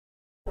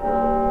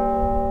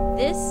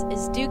This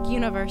is Duke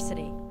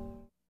University.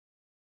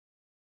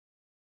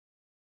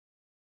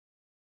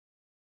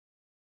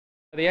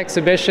 The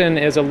exhibition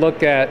is a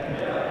look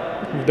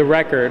at the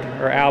record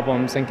or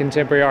albums in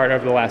contemporary art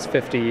over the last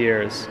 50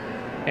 years.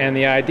 And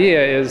the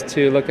idea is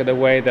to look at the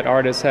way that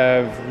artists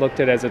have looked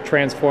at it as a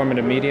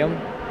transformative medium,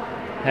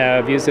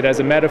 have used it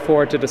as a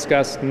metaphor to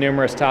discuss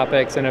numerous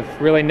topics, and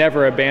have really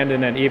never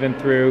abandoned it even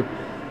through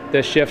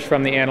the shift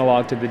from the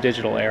analog to the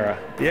digital era.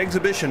 The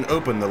exhibition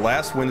opened the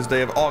last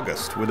Wednesday of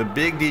August with a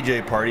big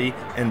DJ party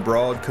and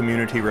broad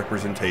community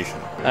representation.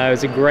 It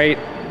was a great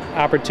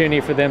opportunity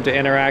for them to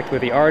interact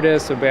with the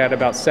artists. We had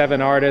about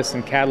 7 artists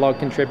and catalog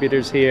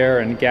contributors here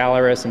and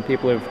gallerists and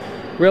people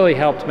who've really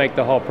helped make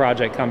the whole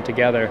project come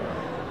together.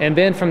 And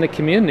then from the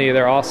community,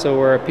 there also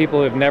were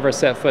people who've never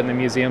set foot in the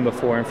museum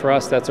before, and for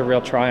us that's a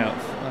real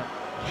triumph.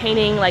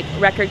 Painting like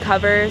record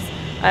covers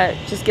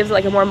just gives it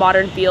like a more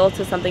modern feel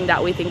to something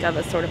that we think of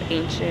as sort of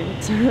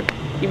ancient,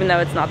 even though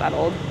it's not that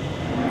old.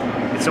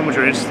 It's so much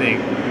more interesting,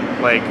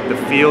 like the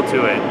feel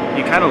to it.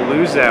 You kind of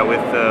lose that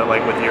with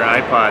with your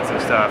iPods and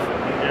stuff.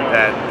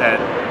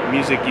 That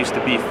music used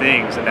to be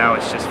things, and now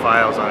it's just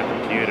files on a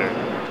computer.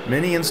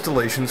 Many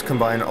installations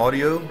combine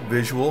audio,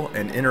 visual,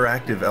 and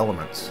interactive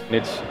elements.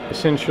 It's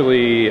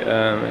essentially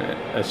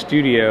a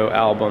studio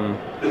album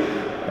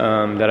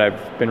that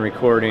I've been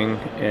recording,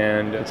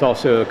 and it's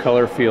also a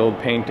color field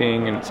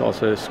painting, and it's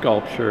also a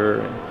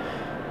sculpture.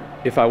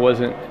 If I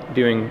wasn't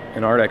doing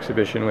an art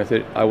exhibition with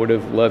it, I would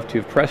have loved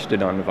to have pressed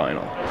it on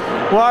vinyl.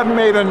 Well, I've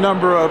made a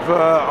number of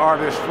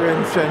artist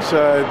friends since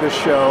this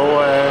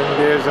show, and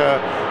there's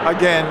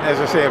again, as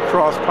I say, a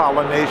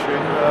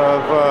cross-pollination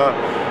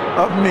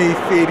of me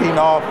feeding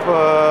off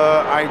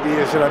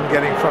ideas that I'm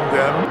getting from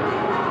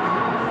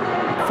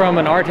them. From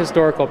an art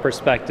historical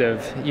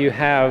perspective, you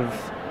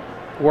have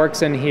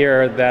works in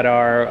here that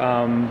are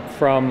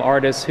from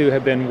artists who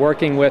have been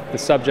working with the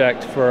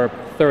subject for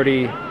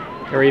 30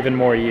 or even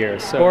more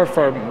years. So, or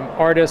for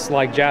artists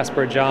like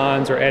Jasper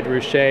Johns or Ed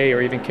Ruscha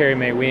or even Carrie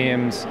Mae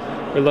Weems,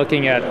 we're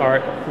looking at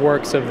art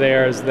works of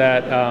theirs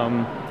that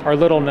are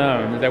little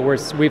known, that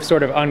we've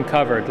sort of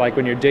uncovered, like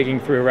when you're digging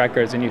through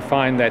records and you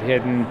find that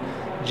hidden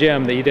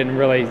gem that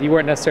you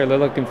weren't necessarily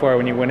looking for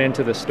when you went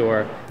into the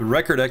store. The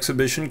record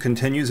exhibition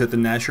continues at the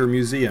Nasher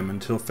Museum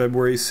until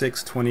February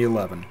 6,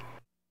 2011.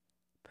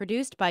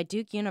 Produced by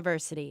Duke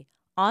University.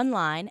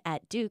 Online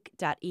at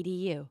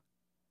duke.edu.